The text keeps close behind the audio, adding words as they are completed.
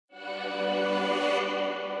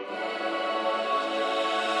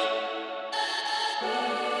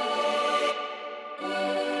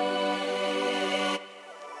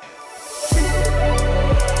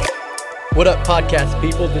What up, podcast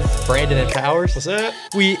people? This is Brandon and Powers. What's up?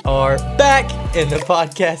 We are back in the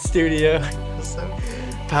podcast studio. What's up?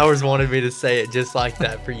 Powers wanted me to say it just like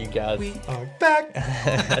that for you guys. We are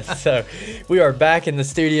back. So we are back in the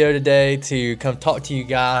studio today to come talk to you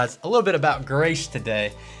guys a little bit about grace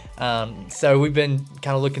today. So we've been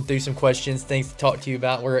kind of looking through some questions, things to talk to you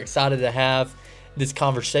about. We're excited to have this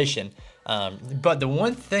conversation. But the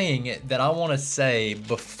one thing that I want to say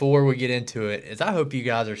before we get into it is I hope you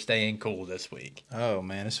guys are staying cool this week. Oh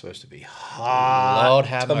man, it's supposed to be hot. Lord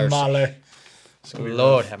have mercy.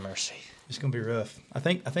 Lord have mercy. It's gonna be rough. I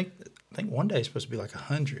think one day is supposed to be like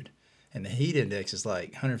 100, and the heat index is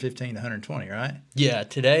like 115 to 120, right? Yeah,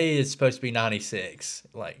 today is supposed to be 96.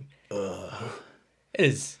 It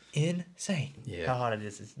is insane how hot it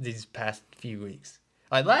is these past few weeks.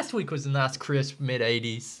 Like last week was a nice crisp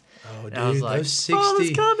mid-80s. Oh, dude, I was like, those 60,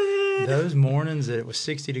 fall's coming. those mornings that it was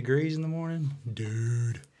 60 degrees in the morning,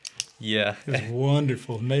 dude. Yeah. It was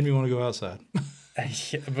wonderful. It made me want to go outside.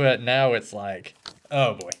 But now it's like,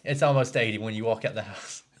 oh boy, it's almost 80 when you walk out the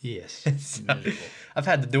house. Yes. So, I've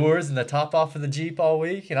had the doors and the top off of the Jeep all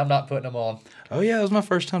week, and I'm not putting them on. Oh yeah, it was my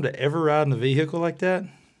first time to ever ride in a vehicle like that.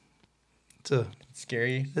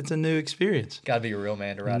 Scary. It's a new experience. Got to be a real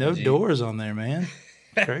man to ride No a Jeep. doors on there, man.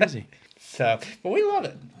 Crazy. So, but we love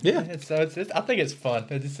it. Yeah. It's I think it's fun.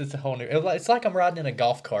 It's a whole new. It's like I'm riding in a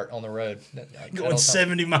golf cart on the road. Going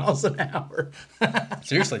 70 miles an hour.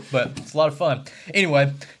 Seriously, but it's a lot of fun.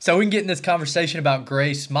 Anyway, so we can get in this conversation about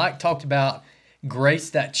grace. Mike talked about grace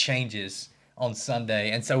that changes on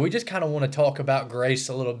Sunday. And so we just kind of want to talk about grace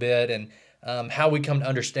a little bit and how we come to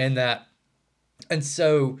understand that. And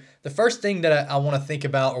so the first thing that I want to think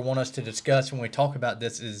about or want us to discuss when we talk about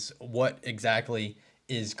this is what exactly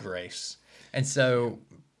is grace. And so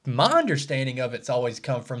my understanding of it's always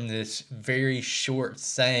come from this very short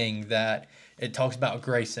saying that it talks about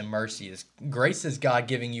grace and mercy. Grace is God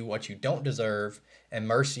giving you what you don't deserve, and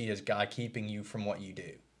mercy is God keeping you from what you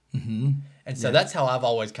do. Mm-hmm. And so that's how I've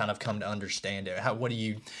always kind of come to understand it. What do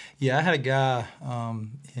you? Yeah, I had a guy,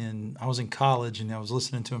 I was in college and I was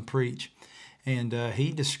listening to him preach. And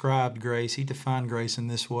he described grace. He defined grace in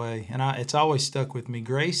this way. And it's always stuck with me.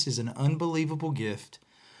 Grace is an unbelievable gift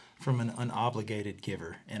from an unobligated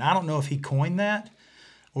giver. And I don't know if he coined that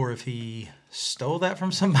or if he stole that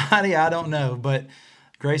from somebody. I don't know. But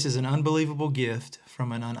grace is an unbelievable gift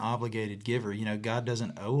from an unobligated giver. You know, God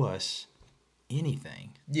doesn't owe us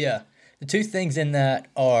anything. Yeah. The two things in that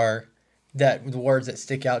are that the words that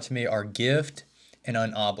stick out to me are gift and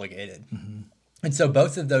unobligated. Mm-hmm. And so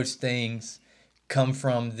both of those things come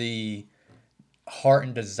from the heart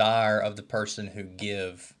and desire of the person who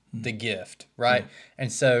give the gift, right? Yeah.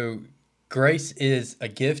 And so grace is a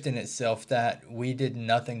gift in itself that we did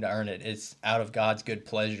nothing to earn it. It's out of God's good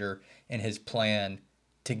pleasure and his plan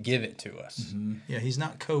to give it to us. Mm-hmm. Yeah, he's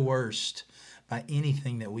not coerced by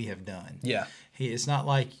anything that we have done. Yeah. It's not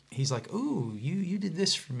like he's like, ooh, you did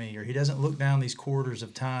this for me. Or he doesn't look down these quarters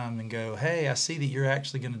of time and go, hey, I see that you're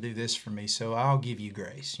actually going to do this for me, so I'll give you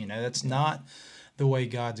grace. You know, that's not the way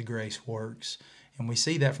God's grace works. And we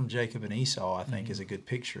see that from Jacob and Esau, I think, is a good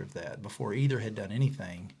picture of that. Before either had done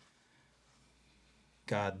anything,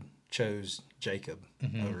 God chose Jacob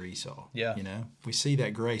over Esau. Yeah. You know, we see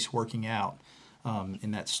that grace working out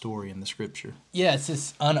in that story in the scripture. Yeah, it's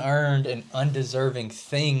this unearned and undeserving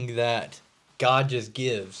thing that God just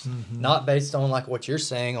gives, not based on like what you're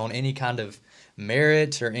saying on any kind of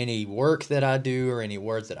merit or any work that I do or any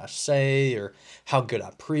words that I say or how good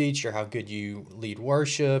I preach or how good you lead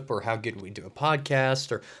worship or how good we do a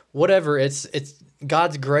podcast or whatever. It's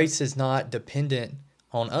God's grace is not dependent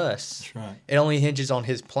on us. That's right. It only hinges on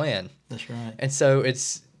his plan. That's right. And so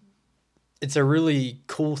it's a really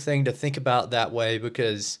cool thing to think about that way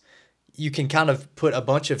because you can kind of put a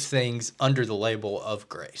bunch of things under the label of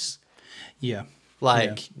grace. Yeah.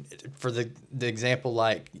 For the example,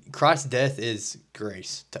 like Christ's death is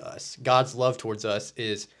grace to us. God's love towards us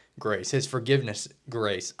is grace. His forgiveness,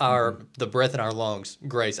 grace. The breath in our lungs,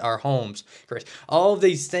 grace. Our homes, grace. All of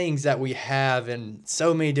these things that we have and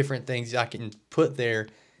so many different things I can put there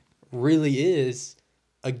really is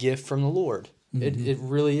a gift from the Lord. Mm-hmm. It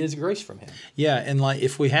really is grace from him. Yeah, and like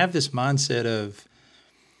if we have this mindset of,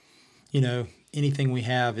 you know, anything we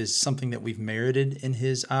have is something that we've merited in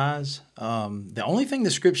his eyes. The only thing the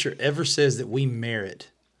scripture ever says that we merit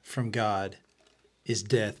from God is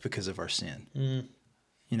death because of our sin. Mm.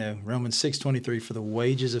 You know, Romans 6:23, for the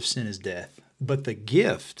wages of sin is death, but the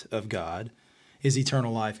gift of God is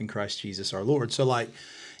eternal life in Christ Jesus our Lord. So like,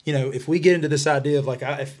 you know, if we get into this idea of like,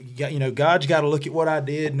 God's got to look at what I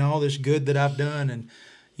did and all this good that I've done. And,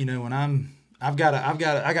 you know, when I'm I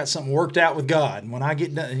got something worked out with God. And when I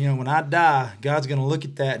get done, when I die, God's going to look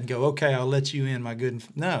at that and go, okay, I'll let you in, my good.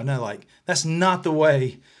 No, like that's not the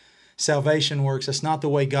way salvation works. That's not the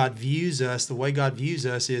way God views us. The way God views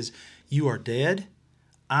us is you are dead.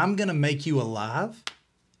 I'm going to make you alive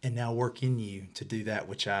and now work in you to do that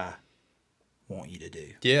which I want you to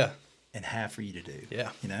do. Yeah. And have for you to do.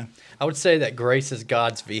 Yeah. I would say that grace is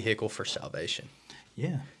God's vehicle for salvation.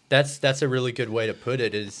 Yeah. That's a really good way to put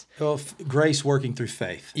it is grace working through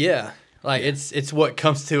faith. Yeah. Like it's what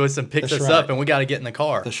comes to us and picks us up and we got to get in the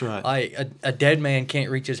car. That's right. Like a dead man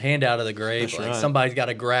can't reach his hand out of the grave. That's like right. Somebody's got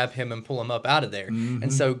to grab him and pull him up out of there. Mm-hmm.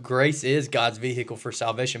 And so grace is God's vehicle for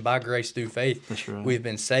salvation. By grace through faith, That's right. We've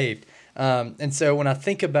been saved. And so when I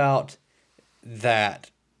think about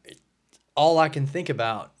that, all I can think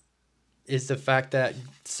about is the fact that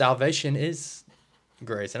salvation is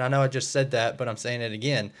grace. And I know I just said that, but I'm saying it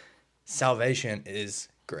again. Salvation is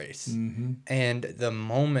grace. Mm-hmm. And the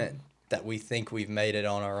moment that we think we've made it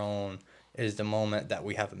on our own is the moment that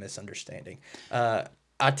we have a misunderstanding.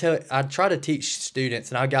 I try to teach students,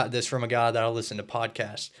 and I got this from a guy that I listen to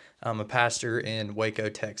podcasts. I'm a pastor in Waco,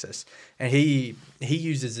 Texas, and he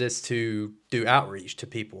uses this to do outreach to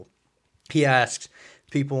people. He asks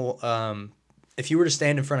people, if you were to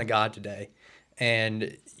stand in front of God today,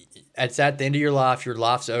 and it's at the end of your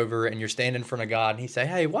life's over, and you're standing in front of God, and he say,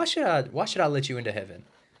 "Hey, why should I let you into heaven?"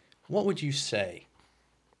 What would you say?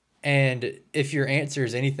 And if your answer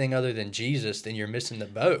is anything other than Jesus, then you're missing the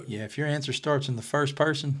boat. Yeah, if your answer starts in the first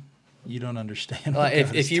person, you don't understand. Like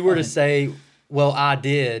if you were to say, "Well, I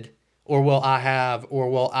did," or "Well, I have," or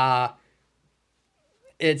 "Well, I,"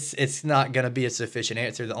 it's not going to be a sufficient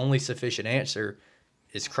answer. The only sufficient answer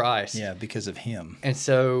is Christ. Yeah, because of Him. And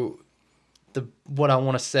so, what I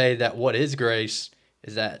want to say that what is grace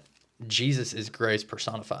is that Jesus is grace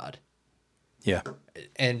personified. Yeah.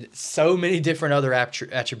 And so many different other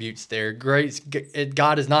attributes there. Grace,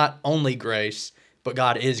 God is not only grace, but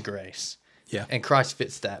God is grace. Yeah. And Christ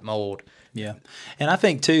fits that mold. Yeah. And I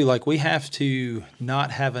think, too, like we have to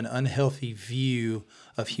not have an unhealthy view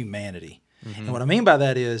of humanity. Mm-hmm. And what I mean by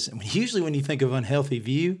that is, usually when you think of unhealthy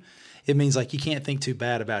view, it means like you can't think too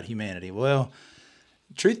bad about humanity. Well,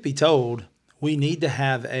 truth be told, we need to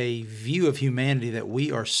have a view of humanity that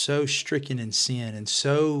we are so stricken in sin and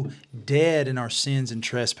so dead in our sins and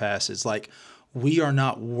trespasses. Like we are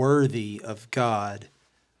not worthy of God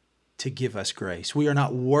to give us grace. We are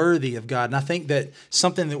not worthy of God. And I think that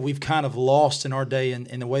something that we've kind of lost in our day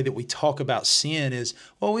in the way that we talk about sin is,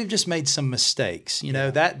 well, we've just made some mistakes.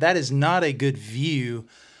 That is not a good view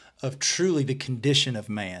of truly the condition of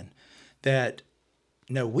man. That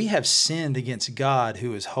no, we have sinned against God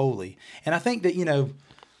who is holy. And I think that,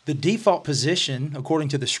 the default position, according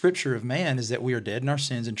to the scripture of man, is that we are dead in our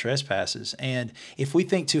sins and trespasses. And if we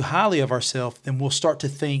think too highly of ourselves, then we'll start to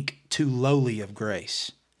think too lowly of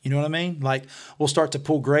grace. You know what I mean? Like we'll start to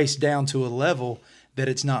pull grace down to a level that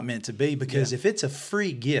it's not meant to be. Because if it's a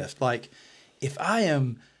free gift, like if I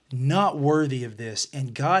am not worthy of this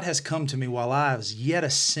and God has come to me while I was yet a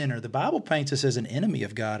sinner, the Bible paints us as an enemy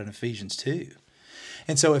of God in Ephesians 2.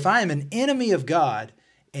 And so if I am an enemy of God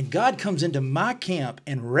and God comes into my camp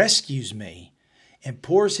and rescues me and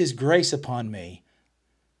pours His grace upon me,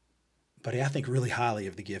 buddy, I think really highly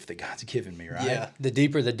of the gift that God's given me, right? Yeah, the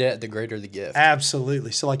deeper the debt, the greater the gift.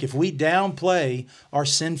 Absolutely. So like if we downplay our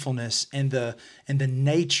sinfulness and the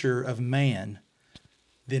nature of man,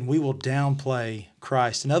 then we will downplay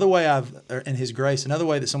Christ. Another way and His grace, another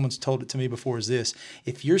way that someone's told it to me before is this: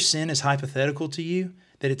 if your sin is hypothetical to you,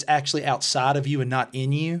 that it's actually outside of you and not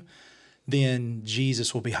in you, then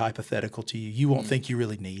Jesus will be hypothetical to you. You won't think you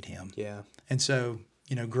really need Him. Yeah. And so,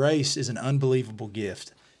 grace is an unbelievable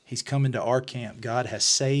gift. He's come into our camp. God has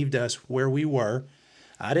saved us where we were.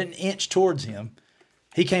 I didn't inch towards Him.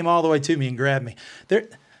 He came all the way to me and grabbed me. I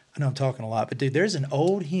know I'm talking a lot, but dude, there's an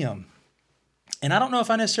old hymn. And I don't know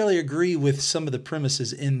if I necessarily agree with some of the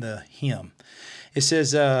premises in the hymn. It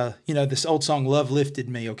says, this old song, Love Lifted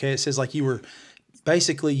Me, okay? It says like you were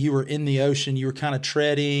in the ocean, you were kind of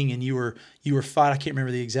treading and you were fighting. I can't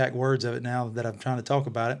remember the exact words of it now that I'm trying to talk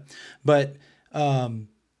about it. But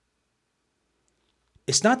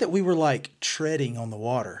it's not that we were like treading on the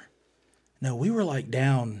water. No, we were like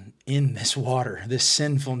down in this water, this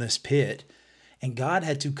sinfulness pit. And God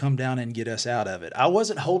had to come down and get us out of it. I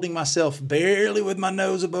wasn't holding myself barely with my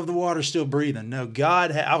nose above the water, still breathing. No,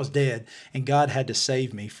 I was dead, and God had to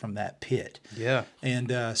save me from that pit. Yeah.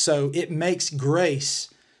 And so it makes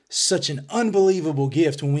grace such an unbelievable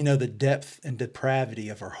gift when we know the depth and depravity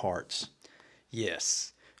of our hearts.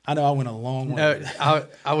 Yes. I know I went a long way. No,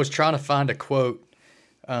 I was trying to find a quote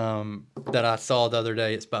that I saw the other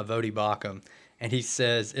day. It's by Vodi Bakum. And he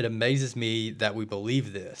says, it amazes me that we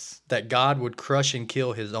believe this, that God would crush and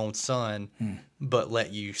kill his own son, but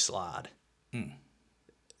let you slide.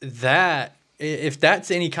 That, if that's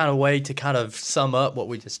any kind of way to kind of sum up what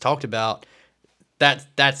we just talked about,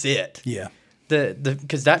 that's it. Yeah.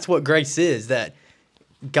 Because that's what grace is, that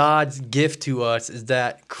God's gift to us is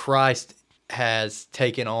that Christ has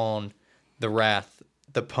taken on the wrath,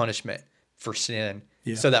 the punishment for sin,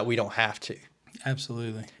 so that we don't have to.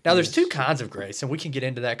 Absolutely. Now, there's two kinds of grace, and we can get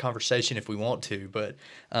into that conversation if we want to, but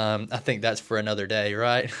I think that's for another day,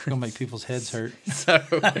 right? Gonna make people's heads hurt.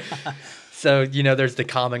 So there's the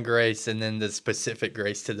common grace and then the specific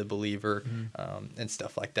grace to the believer, and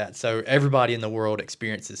stuff like that. So everybody in the world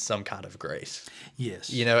experiences some kind of grace.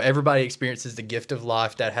 Yes. Everybody experiences the gift of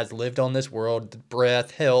life that has lived on this world,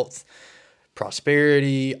 breath, health,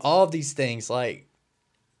 prosperity, all of these things, like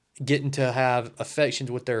getting to have affections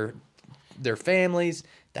with their families.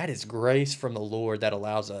 That is grace from the Lord that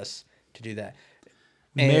allows us to do that.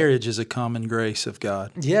 And marriage is a common grace of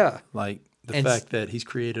God. Yeah. Like the fact that he's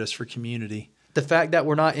created us for community. The fact that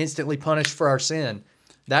we're not instantly punished for our sin.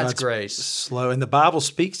 That's God's grace. Slow. And the Bible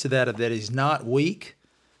speaks to that he's not weak,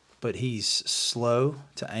 but he's slow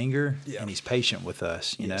to anger, and he's patient with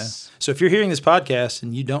us, you know? So if you're hearing this podcast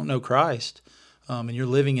and you don't know Christ, and you're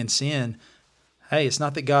living in sin, hey, it's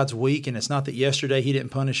not that God's weak, and it's not that yesterday he didn't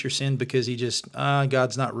punish your sin because he just,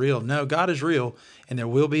 God's not real. No, God is real, and there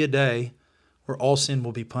will be a day where all sin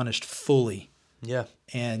will be punished fully. Yeah.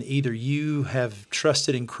 And either you have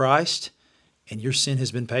trusted in Christ and your sin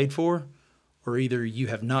has been paid for, or either you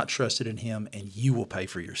have not trusted in him and you will pay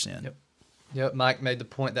for your sin. Yep. Mike made the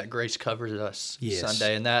point that grace covers us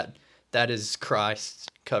Sunday, and that is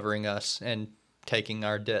Christ covering us and taking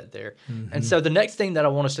our debt there. And so the next thing that I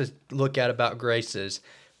want us to look at about grace is,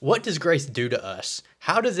 what does grace do to us?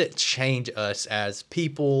 How does it change us as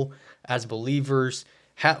people, as believers?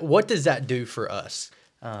 What does that do for us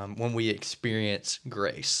when we experience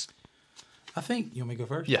grace? I think, you want me to go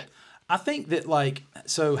first? Yeah. I think that,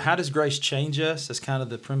 so how does grace change us? That's kind of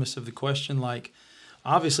the premise of the question.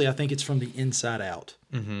 Obviously, I think it's from the inside out.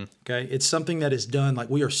 Okay? It's something that is done,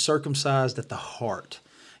 we are circumcised at the heart.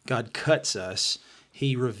 God cuts us.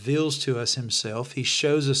 He reveals to us himself. He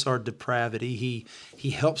shows us our depravity. He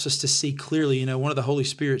helps us to see clearly. One of the Holy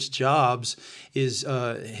Spirit's jobs is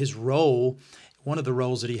his role. One of the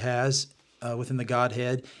roles that he has within the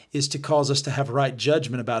Godhead is to cause us to have right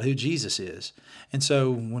judgment about who Jesus is. And so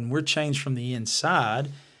when we're changed from the inside,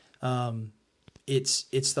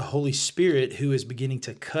 it's the Holy Spirit who is beginning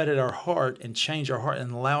to cut at our heart and change our heart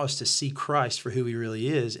and allow us to see Christ for who he really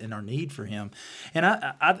is and our need for him. And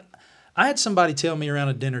I had somebody tell me around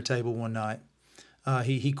a dinner table one night,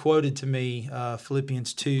 he quoted to me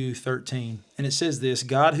Philippians 2:13, and it says this: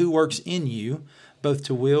 God who works in you both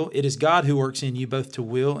to will, it is God who works in you both to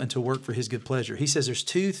will and to work for his good pleasure. He says there's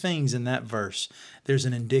two things in that verse. There's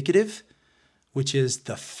an indicative, which is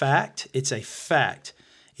the fact. It's a fact.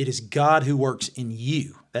 It is God who works in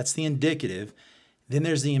you. That's the indicative. Then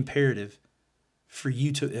there's the imperative for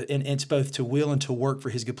you to, and it's both to will and to work for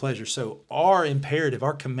his good pleasure. So our imperative,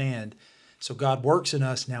 our command, so God works in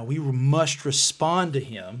us. Now we must respond to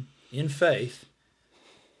him in faith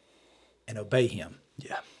and obey him.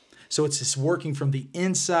 Yeah. So it's this working from the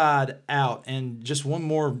inside out. And just one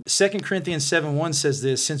more, 2 Corinthians 7:1 says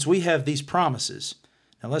this: since we have these promises.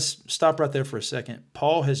 Now let's stop right there for a second.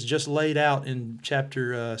 Paul has just laid out in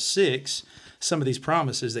chapter 6 some of these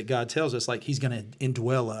promises that God tells us, he's going to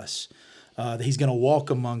indwell us, that he's going to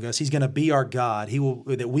walk among us, he's going to be our God,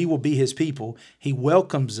 that we will be his people. He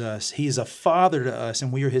welcomes us. He is a father to us,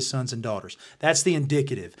 and we are his sons and daughters. That's the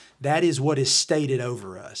indicative. That is what is stated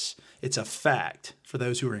over us. It's a fact for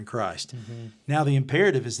those who are in Christ. Now the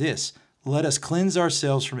imperative is this: let us cleanse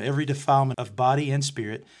ourselves from every defilement of body and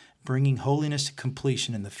spirit, bringing holiness to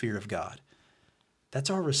completion in the fear of God. That's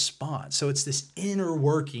our response. So it's this inner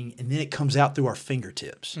working, and then it comes out through our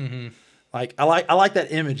fingertips. I like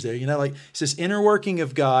that image there. It's this inner working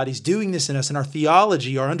of God. He's doing this in us, and our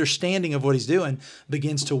theology, our understanding of what he's doing,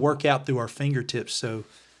 begins to work out through our fingertips. So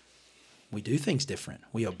we do things different.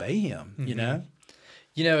 We obey him.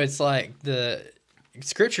 It's like the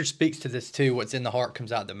Scripture speaks to this too. What's in the heart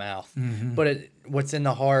comes out the mouth. But what's in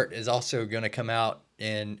the heart is also going to come out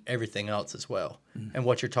in everything else as well. And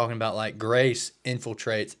what you're talking about, grace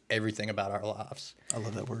infiltrates everything about our lives. I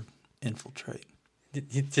love that word, infiltrate.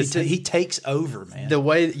 He takes over, man.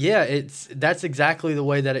 That's exactly the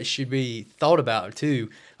way that it should be thought about too.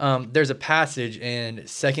 There's a passage in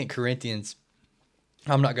 2 Corinthians.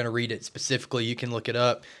 I'm not going to read it specifically. You can look it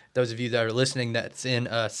up. Those of you that are listening, that's in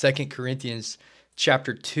 2 Corinthians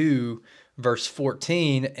chapter 2, verse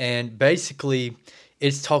 14. And basically,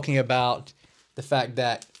 it's talking about the fact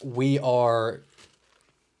that we are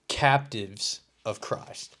captives of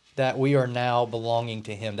Christ, that we are now belonging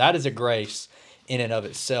to him. That is a grace in and of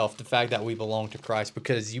itself, the fact that we belong to Christ,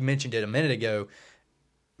 because you mentioned it a minute ago.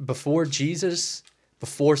 Before Jesus,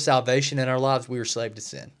 before salvation in our lives, we were slave to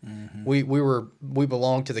sin. Mm-hmm. We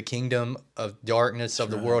belonged to the kingdom of darkness of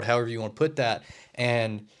the world, however you want to put that.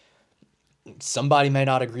 And somebody may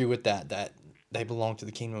not agree with that they belong to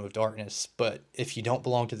the kingdom of darkness. But if you don't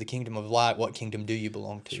belong to the kingdom of light, what kingdom do you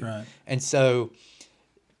belong to? That's right. And so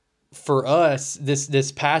for us,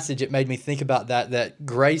 this passage, it made me think about that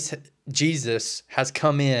grace, Jesus has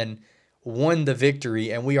come in, won the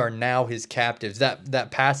victory, and we are now his captives.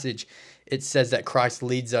 That passage, it says that Christ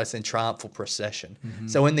leads us in triumphal procession. Mm-hmm.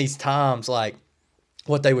 So in these times, like,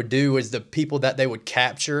 what they would do is the people that they would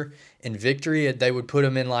capture in victory, they would put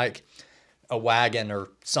them in like a wagon or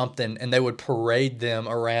something, and they would parade them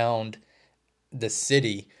around the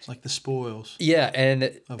city. It's like the spoils. Yeah, and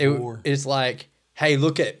it's like, hey,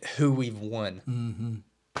 look at who we've won. Mm-hmm.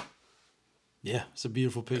 Yeah, it's a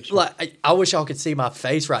beautiful picture. Like, I wish y'all could see my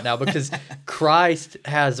face right now, because Christ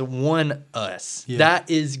has won us. Yeah.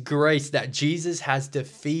 That is grace, that Jesus has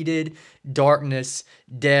defeated darkness,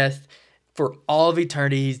 death for all of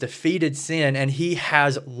eternity. He's defeated sin, and he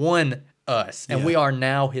has won us, and we are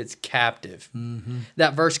now his captive. Mm-hmm.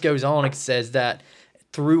 That verse goes on, it says that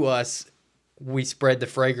through us, we spread the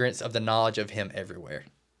fragrance of the knowledge of him everywhere.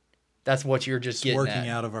 That's what you're just getting working at.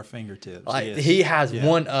 Out of our fingertips. Like, yes. He has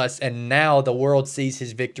won us, and now the world sees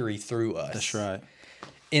his victory through us. That's right.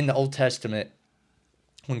 In the Old Testament,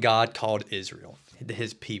 when God called Israel,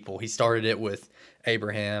 his people, he started it with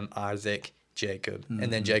Abraham, Isaac, Jacob. Mm-hmm.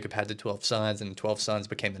 And then Jacob had the 12 sons, and the 12 sons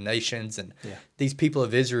became the nations. And these people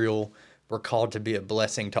of Israel were called to be a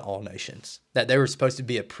blessing to all nations, that they were supposed to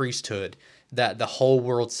be a priesthood that the whole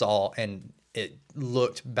world saw, and it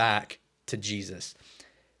looked back to Jesus.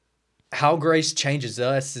 How grace changes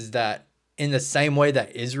us is that in the same way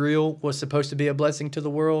that Israel was supposed to be a blessing to the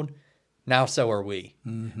world, now so are we.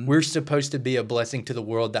 Mm-hmm. We're supposed to be a blessing to the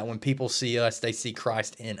world, that when people see us, they see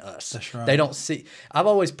Christ in us. That's right. They don't see... I've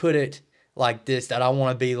always put it like this, that I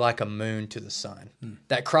want to be like a moon to the sun.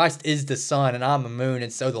 That Christ is the sun and I'm a moon,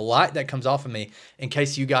 and so the light that comes off of me, in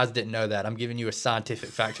case you guys didn't know that, I'm giving you a scientific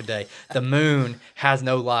fact today. The moon has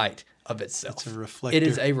no light of itself. It's a reflector. It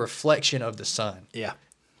is a reflection of the sun. Yeah.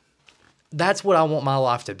 That's what I want my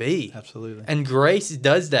life to be. Absolutely. And grace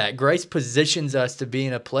does that. Grace positions us to be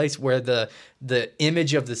in a place where the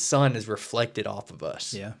image of the sun is reflected off of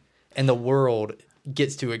us. Yeah. And the world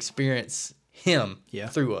gets to experience him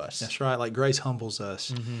through us. That's right. Like, grace humbles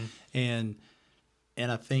us. Mm-hmm.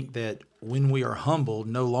 And I think that when we are humbled,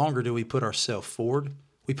 no longer do we put ourselves forward.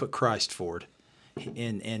 We put Christ forward.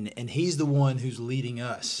 And he's the one who's leading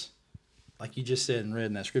us. Like you just said and read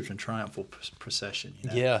in that scripture, in triumphal procession. You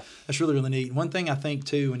know? Yeah. That's really, really neat. One thing I think,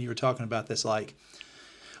 too, when you were talking about this, like,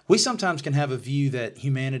 we sometimes can have a view that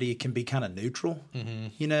humanity can be kind of neutral. Mm-hmm.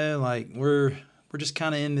 You know, like, we're just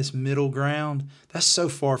kind of in this middle ground. That's so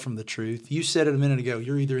far from the truth. You said it a minute ago.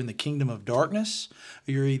 You're either in the kingdom of darkness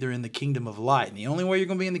or you're either in the kingdom of light. And the only way you're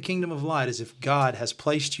going to be in the kingdom of light is if God has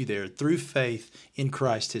placed you there through faith in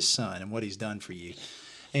Christ, his son, and what he's done for you.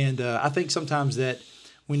 And I think sometimes that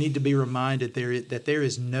we need to be reminded that there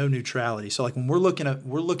is no neutrality. So, like, when we're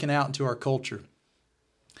looking out into our culture,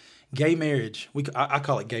 gay marriage, I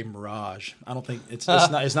call it gay mirage. I don't think it's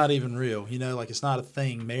not even real. You know, like, it's not a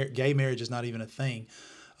thing. Gay marriage is not even a thing.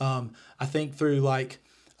 I think through, like,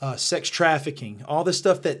 sex trafficking, all this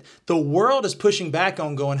stuff that the world is pushing back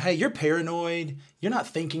on, going, hey, you're paranoid. You're not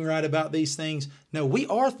thinking right about these things. No, we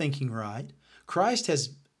are thinking right. Christ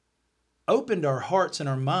has opened our hearts and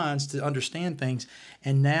our minds to understand things,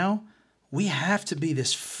 and now we have to be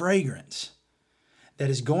this fragrance that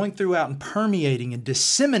is going throughout and permeating and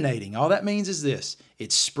disseminating. All that means is this: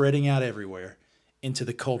 it's spreading out everywhere into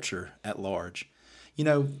the culture at large. You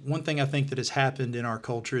know, one thing I think that has happened in our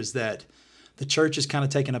culture is that the church has kind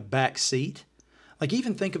of taken a back seat. Like,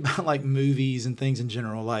 even think about, like, movies and things in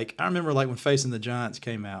general. Like, I remember, like, when Facing the Giants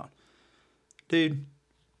came out. Dude,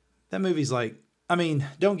 that movie's like, I mean,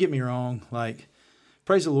 don't get me wrong, like,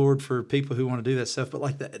 praise the Lord for people who want to do that stuff, but,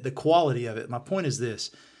 like, the quality of it. My point is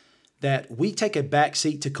this, that we take a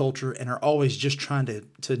backseat to culture and are always just trying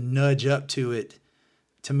to nudge up to it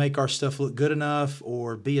to make our stuff look good enough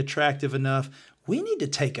or be attractive enough. we need to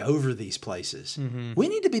take over these places. We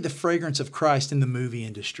need to be the fragrance of Christ in the movie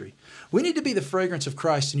industry. We need to be the fragrance of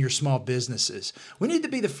Christ in your small businesses. We need to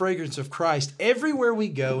be the fragrance of Christ everywhere we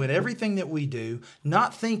go and everything that we do,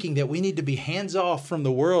 not thinking that we need to be hands off from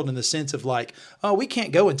the world in the sense of like, oh, we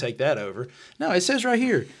can't go and take that over. No, it says right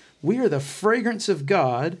here, we are the fragrance of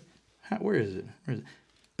God. Where is it?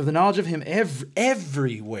 Of the knowledge of Him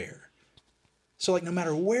everywhere. So like no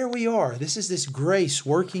matter where we are, this is this grace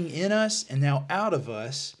working in us and now out of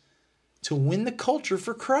us to win the culture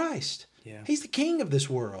for Christ. Yeah. He's the king of this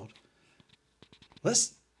world.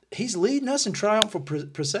 He's leading us in triumphal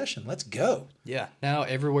procession. Let's go. Yeah. Now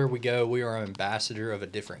everywhere we go, we are an ambassador of a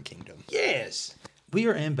different kingdom. Yes. We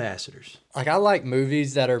are ambassadors. Like I like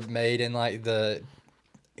movies that are made in like the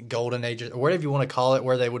golden age or whatever you want to call it,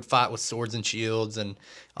 where they would fight with swords and shields and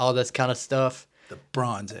all this kind of stuff. The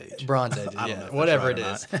Bronze Age. Bronze Age, yeah, whatever it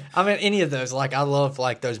is. I mean, any of those. Like, I love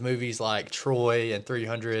like those movies like Troy and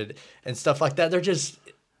 300 and stuff like that. They're just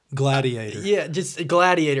Gladiator. Yeah, just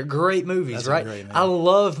Gladiator. Great movies, That's right? a great movie. I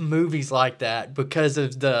love movies like that because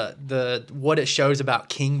of the what it shows about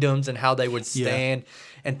kingdoms and how they would stand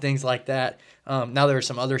and things like that. Now there are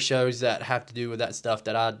some other shows that have to do with that stuff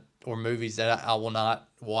or movies that I will not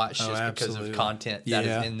watch just because of content that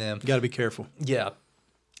is in them. You got to be careful. Yeah.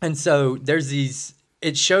 And so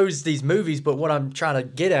it shows these movies, but what I'm trying to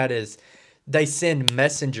get at is they send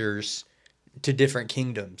messengers to different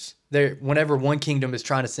kingdoms. Whenever one kingdom is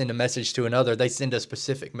trying to send a message to another, they send a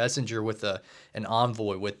specific messenger with an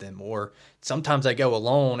envoy with them. Or sometimes they go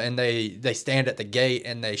alone and they stand at the gate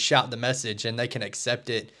and they shout the message and they can accept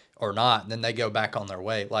it or not. And then they go back on their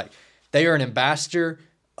way. Like they are an ambassador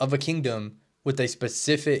of a kingdom with a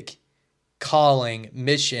specific calling,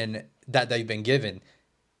 mission that they've been given.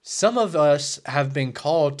 Some of us have been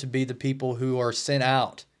called to be the people who are sent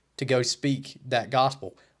out to go speak that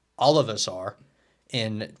gospel. All of us are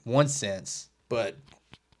in one sense, but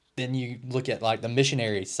then you look at like the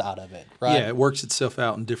missionary side of it, right? Yeah, it works itself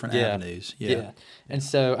out in different avenues. Yeah. And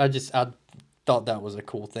so I thought that was a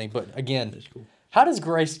cool thing. But again, how does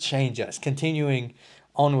grace change us? Continuing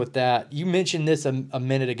on with that, you mentioned this a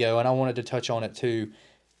minute ago, and I wanted to touch on it too.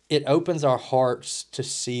 It opens our hearts to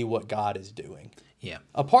see what God is doing. Yeah.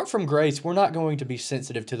 Apart from grace, we're not going to be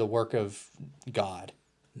sensitive to the work of God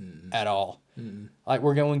at all. Like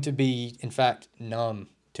we're going to be, in fact, numb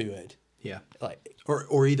to it. Yeah. Like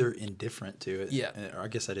or either indifferent to it. Yeah. Or I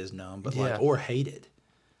guess that is numb, but Yeah. or hated.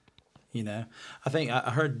 You know, I think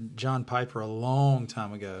I heard John Piper a long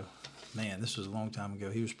time ago. Man, this was a long time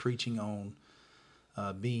ago. He was preaching on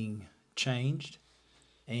being changed,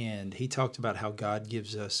 and he talked about how God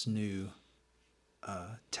gives us new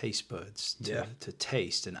taste buds to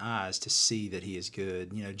taste and eyes to see that He is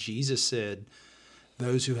good. You know, Jesus said,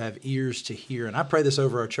 those who have ears to hear, and I pray this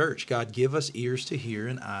over our church, God, give us ears to hear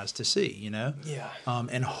and eyes to see, you know? Yeah.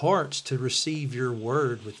 And hearts to receive your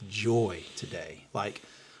word with joy today. Like,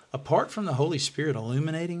 apart from the Holy Spirit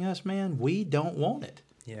illuminating us, man, we don't want it.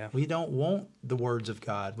 Yeah. We don't want the words of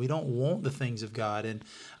God. We don't want the things of God. And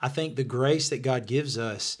I think the grace that God gives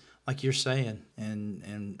us, like you're saying,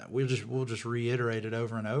 and we'll just reiterate it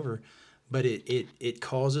over and over, but it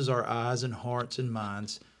causes our eyes and hearts and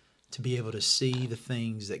minds to be able to see the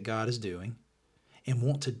things that God is doing and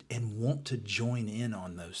want to join in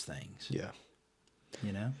on those things. Yeah.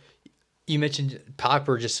 You know? You mentioned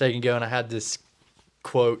Piper just a second ago, and I had this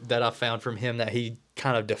quote that I found from him that he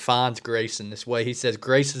kind of defines grace in this way. He says,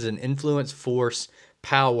 grace is an influence, force,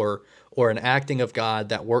 power, or an acting of God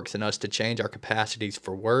that works in us to change our capacities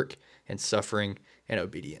for work and suffering and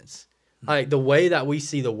obedience. Like the way that we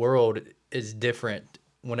see the world is different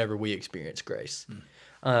whenever we experience grace.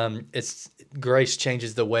 It's grace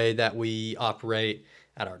changes the way that we operate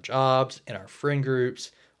at our jobs, in our friend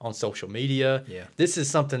groups, on social media. Yeah. This is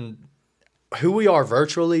something, who we are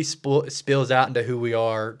virtually spills out into who we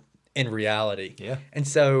are in reality. Yeah. And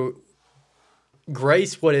so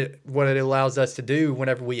grace, what it allows us to do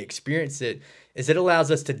whenever we experience it is it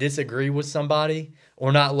allows us to disagree with somebody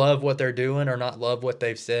or not love what they're doing or not love what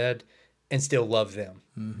they've said and still love them.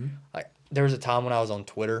 Mm-hmm. Like there was a time when I was on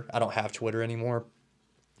Twitter. I don't have Twitter anymore.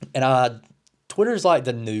 And Twitter's like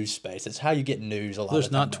the news space. It's how you get news a lot of There's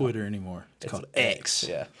the not time. Twitter anymore. It's called X.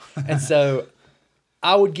 Yeah. And so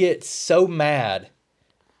I would get so mad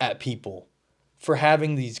at people for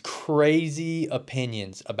having these crazy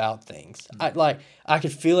opinions about things. I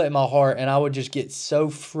could feel it in my heart, and I would just get so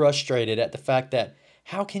frustrated at the fact that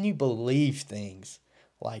how can you believe things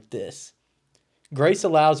like this? Grace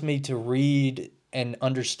allows me to read and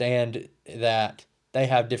understand that they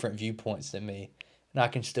have different viewpoints than me, and I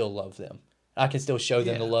can still love them. I can still show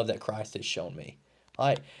them the love that Christ has shown me.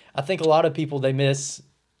 Like, I think a lot of people, they miss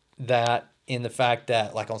that in the fact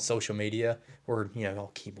that, like, on social media, we're,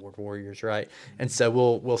 all keyboard warriors, right? And so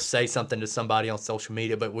we'll say something to somebody on social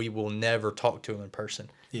media, but we will never talk to them in person.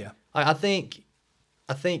 Yeah. I think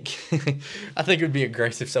I think it would be a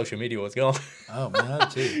grace if social media was gone. Oh man,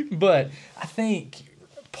 that too. But I think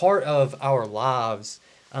part of our lives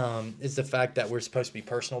is the fact that we're supposed to be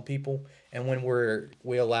personal people, and when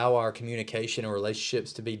we allow our communication and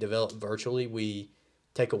relationships to be developed virtually, we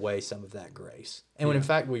take away some of that grace, and when in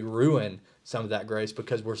fact we ruin some of that grace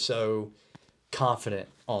because we're so confident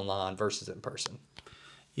online versus in person.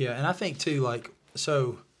 Yeah, and I think too, like,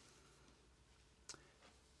 so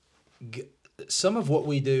some of what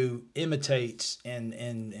we do imitates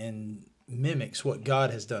and mimics what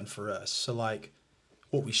God has done for us. So, like,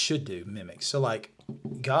 what we should do mimics. So, like,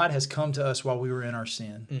 God has come to us while we were in our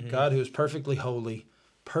sin. Mm-hmm. God, who is perfectly holy,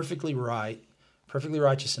 perfectly right, perfectly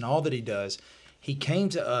righteous in all that He does, He came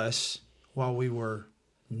to us while we were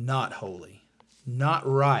not holy, not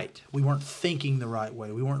right. We weren't thinking the right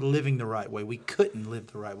way. We weren't living the right way. We couldn't live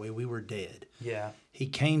the right way. We were dead. Yeah. He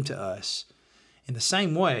came to us. In the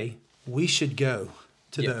same way, we should go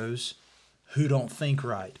to those who don't think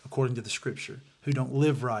right according to the Scripture, who don't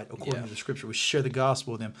live right according to the Scripture. We share the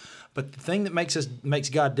gospel with them. But the thing that makes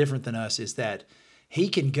God different than us is that He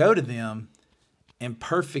can go to them and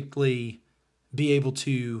perfectly be able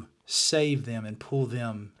to save them and pull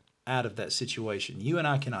them out of that situation. You and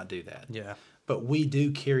I cannot do that. Yeah. But we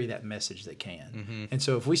do carry that message that can. Mm-hmm. And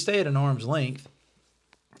so if we stay at an arm's length,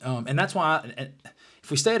 and that's why if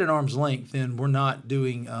we stay at an arm's length, then we're not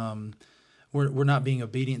doing, we're not being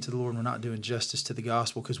obedient to the Lord, and we're not doing justice to the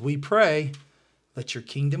gospel, because we pray, let your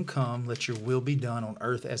kingdom come, let your will be done on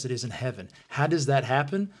earth as it is in heaven. How does that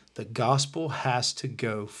happen? The gospel has to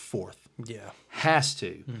go forth. Yeah. Has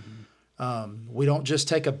to. Mm-hmm. We don't just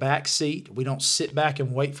take a back seat. We don't sit back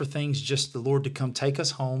and wait for things, just the Lord to come take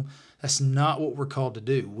us home. That's not what we're called to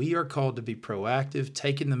do. We are called to be proactive,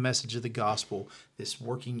 taking the message of the gospel, this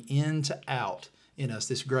working in to out in us,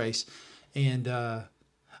 this grace. And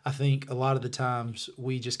I think a lot of the times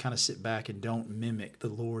we just kind of sit back and don't mimic the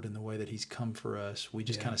Lord in the way that He's come for us. We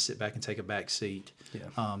just kind of sit back and take a back seat.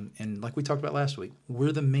 Yeah. And like we talked about last week,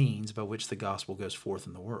 we're the means by which the gospel goes forth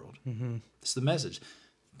in the world. Mm-hmm. It's the message.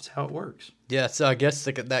 It's how it works. Yeah, so I guess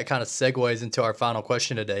that kind of segues into our final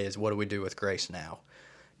question today is, what do we do with grace now?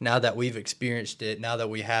 Now that we've experienced it, now that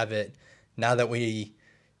we have it, now that we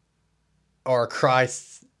are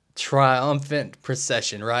Christ's triumphant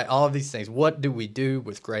procession, right? All of these things. What do we do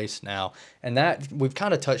with grace now? And that, we've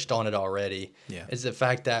kind of touched on it already, is the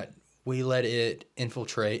fact that we let it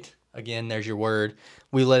infiltrate. Again, there's your word.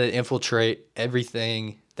 We let it infiltrate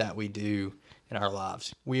everything that we do in our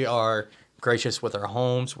lives. We are gracious with our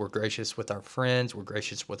homes. We're gracious with our friends. We're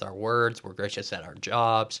gracious with our words. We're gracious at our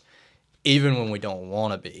jobs, even when we don't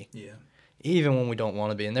want to be. Yeah. Even when we don't want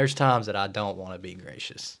to be. And there's times that I don't want to be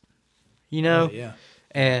gracious. You know? Yeah.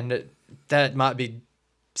 And that might be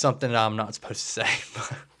something that I'm not supposed to say.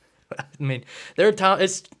 But I mean, there are times,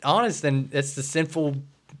 it's honest, and it's the sinful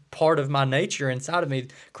part of my nature inside of me.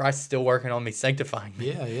 Christ's still working on me, sanctifying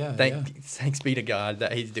me. Yeah. Thanks be to God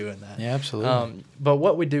that He's doing that. Yeah, absolutely. But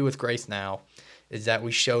what we do with grace now is that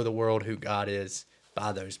we show the world who God is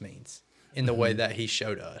by those means, in the way that He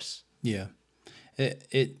showed us. Yeah.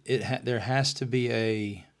 There has to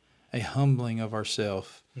be a humbling of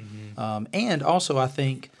ourselves. Mm-hmm. And also, I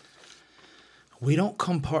think we don't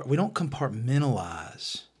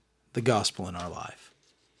compartmentalize the gospel in our life.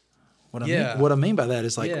 What I mean by that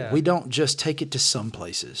is, like, we don't just take it to some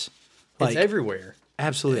places. Like, it's everywhere.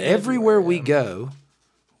 Absolutely. Everywhere we go,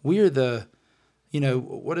 we are the,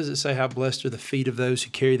 what does it say? How blessed are the feet of those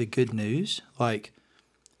who carry the good news? Like,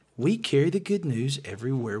 we carry the good news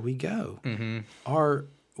everywhere we go. Mm-hmm.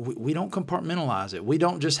 We don't compartmentalize it. We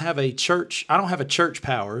don't just have a church. I don't have a church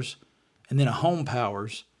Powers and then a home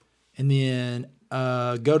Powers and then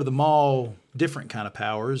go to the mall, different kind of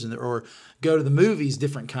Powers, or go to the movies,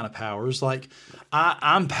 different kind of Powers. Like,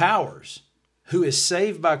 I'm Powers, who is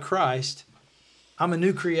saved by Christ. I'm a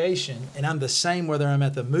new creation, and I'm the same whether I'm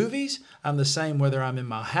at the movies. I'm the same whether I'm in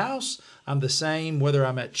my house. I'm the same whether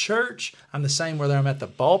I'm at church. I'm the same whether I'm at the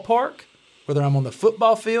ballpark, whether I'm on the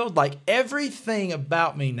football field. Like, everything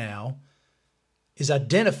about me now is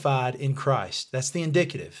identified in Christ. That's the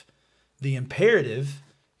indicative. The imperative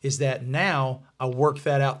is that now I work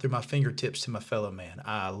that out through my fingertips to my fellow man.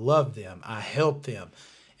 I love them. I help them.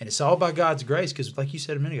 And it's all by God's grace, because like you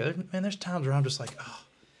said a minute ago, there's times where I'm just like, oh,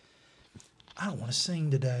 I don't want to sing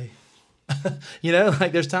today.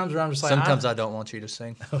 Like, there's times where I'm just like, sometimes I don't want you to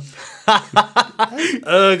sing.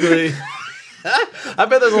 Ugly. I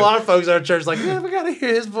bet there's a lot of folks at our church like, man, we got to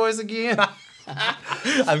hear his voice again.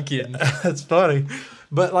 I'm kidding. That's funny.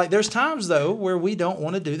 But like there's times though where we don't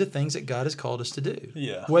want to do the things that God has called us to do.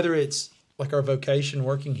 Yeah. Whether it's like our vocation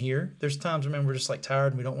working here, there's times when we're just like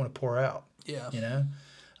tired and we don't want to pour out. Yeah. You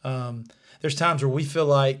know? There's times where we feel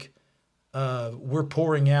like we're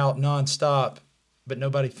pouring out nonstop, but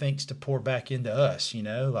nobody thinks to pour back into us, you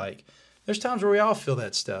know? Like there's times where we all feel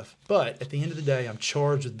that stuff. But at the end of the day, I'm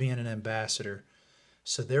charged with being an ambassador.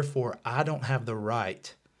 So therefore, I don't have the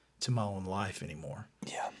right to my own life anymore.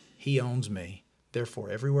 Yeah. He owns me. Therefore,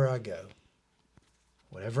 everywhere I go,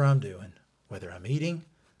 whatever I'm doing, whether I'm eating,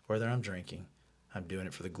 whether I'm drinking, I'm doing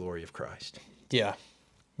it for the glory of Christ. Yeah.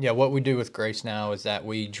 Yeah, what we do with Grace now is that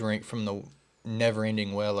we drink from the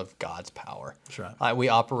never-ending well of God's power. That's right. Like we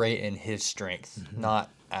operate in His strength, not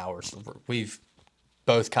ours. We've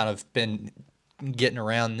both kind of been getting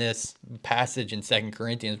around this passage in 2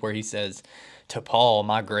 Corinthians where he says to Paul,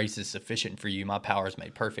 my grace is sufficient for you. My power is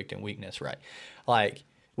made perfect in weakness, right? Like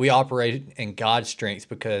we operate in God's strength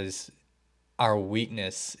because our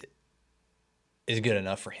weakness is good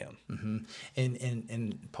enough for Him. Mm-hmm.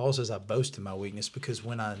 And Paul says, I boast in my weakness because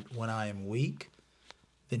when I am weak,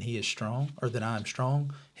 then he is strong, or then I am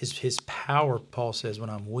strong. His power, Paul says, when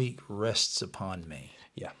I'm weak, rests upon me.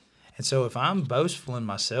 Yeah. And so if I'm boastful in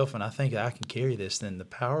myself and I think I can carry this, then the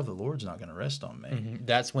power of the Lord's not going to rest on me. Mm-hmm.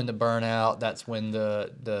 That's when the burnout, that's when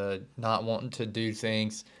the not wanting to do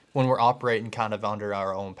things, when we're operating kind of under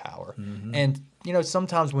our own power. Mm-hmm. And, you know,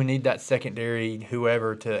 sometimes we need that secondary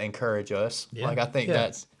whoever to encourage us. Yeah. Like I think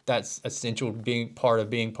that's essential being part of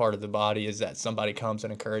the body is that somebody comes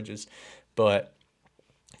and encourages. But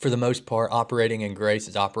for the most part, operating in grace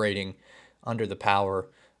is operating under the power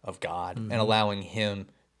of God and allowing Him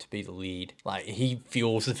to be the lead. Like He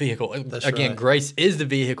fuels the vehicle. That's Again, right. Grace is the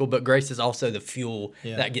vehicle, but grace is also the fuel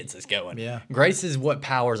that gets us going. Yeah. Grace is what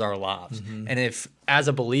powers our lives. And if, as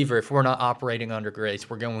a believer, if we're not operating under grace,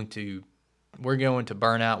 we're going to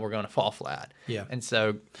burn out. We're going to fall flat. Yeah. And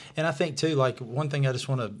so, and I think too, like one thing I just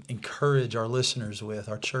want to encourage our listeners with,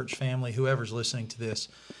 our church family, whoever's listening to this,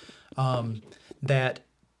 that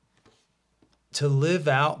to live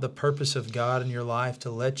out the purpose of God in your life, to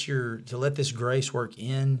let this grace work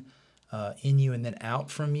in you and then out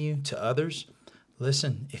from you to others.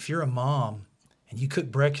 Listen, if you're a mom and you cook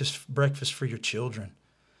breakfast for your children,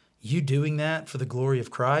 you doing that for the glory of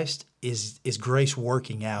Christ is grace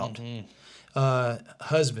working out.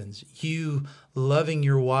 Husbands, you loving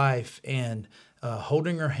your wife and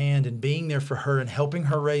holding her hand and being there for her and helping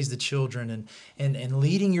her raise the children and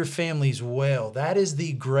leading your families well. That is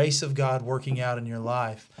the grace of God working out in your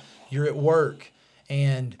life. You're at work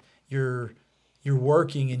and you're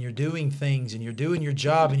working and you're doing things and you're doing your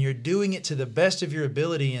job and you're doing it to the best of your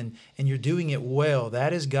ability and you're doing it well.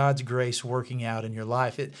 That is God's grace working out in your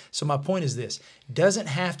life. So my point is this. It doesn't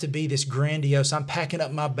have to be this grandiose, I'm packing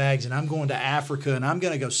up my bags and I'm going to Africa and I'm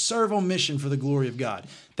going to go serve on mission for the glory of God.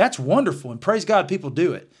 That's wonderful and praise God people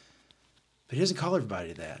do it. But He doesn't call everybody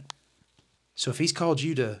to that. So if He's called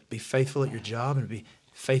you to be faithful at your job and to be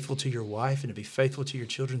faithful to your wife and to be faithful to your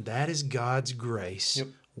children, that is God's grace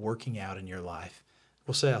working out in your life.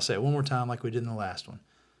 I'll say it one more time like we did in the last one.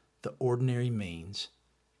 The ordinary means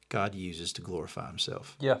God uses to glorify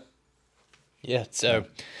Himself. Yeah. Yeah. So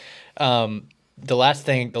the last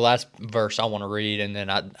verse I want to read, and then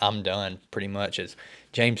I'm done pretty much, is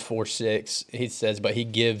James 4:6. He says, but He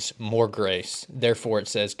gives more grace. Therefore it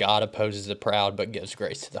says, God opposes the proud, but gives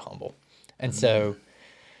grace to the humble. And so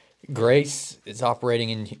grace is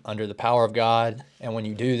operating under the power of God. And when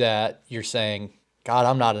you do that, you're saying, God,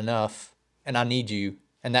 I'm not enough, and I need you,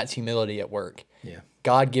 and that's humility at work. Yeah.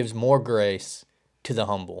 God gives more grace to the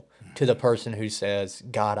humble, to the person who says,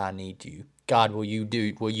 God, I need you. God, will you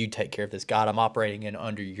take care of this? God, I'm operating in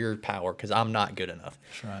under your power because I'm not good enough.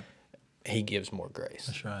 That's right. He gives more grace.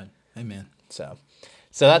 That's right. Amen. So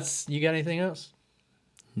that's, you got anything else?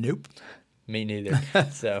 Nope. Me neither.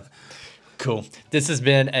 So cool. This has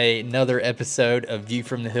been another episode of View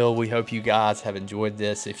from the Hill. We hope you guys have enjoyed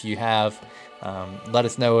this. If you have, let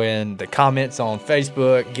us know in the comments on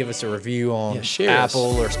Facebook. Give us a review on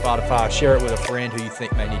Apple or Spotify. Share it with a friend who you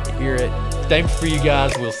think may need to hear it. Thanks for you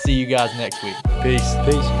guys. We'll see you guys next week. Peace.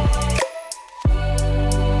 Peace.